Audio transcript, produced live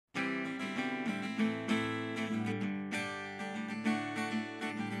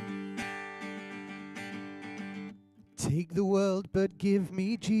Take the world, but give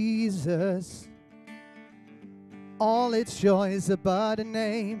me Jesus. All its joys are but a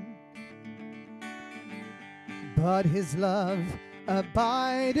name, but his love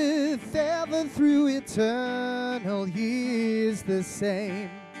abideth ever through eternal years the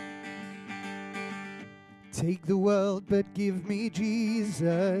same. Take the world, but give me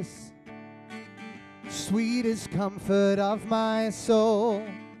Jesus, sweetest comfort of my soul.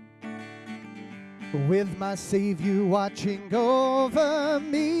 With my Savior watching over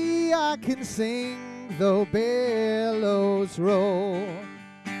me, I can sing though billows roll.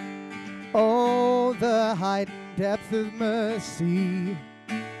 Oh, the height and depth of mercy,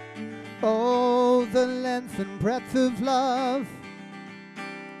 oh, the length and breadth of love,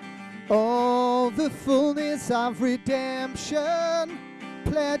 oh, the fullness of redemption,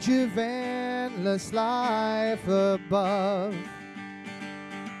 pledge of endless life above.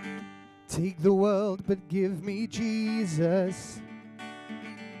 Take the world, but give me Jesus.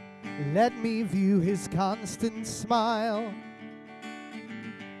 Let me view his constant smile.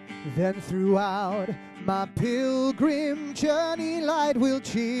 Then throughout my pilgrim journey, light will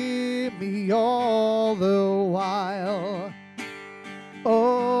cheer me all the while.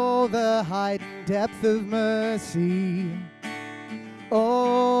 Oh, the height and depth of mercy,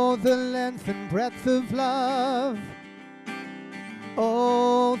 oh, the length and breadth of love,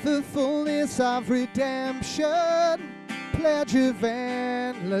 oh, the fullness of redemption, pledge of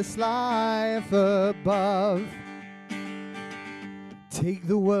endless life above. Take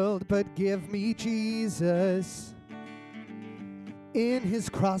the world, but give me Jesus. In his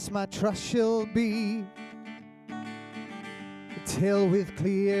cross my trust shall be, till with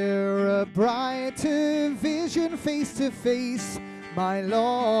clearer, brighter vision, face to face, my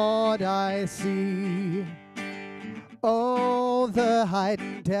Lord I see. Oh, the height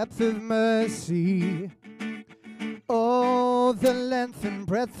and depth of mercy, oh, the length and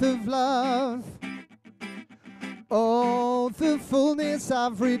breadth of love, oh, the fullness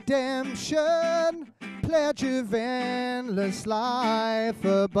of redemption, pledge of endless life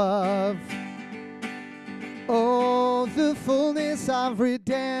above. Oh, the fullness of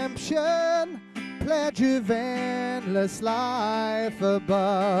redemption, pledge of endless life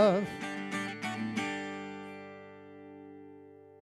above.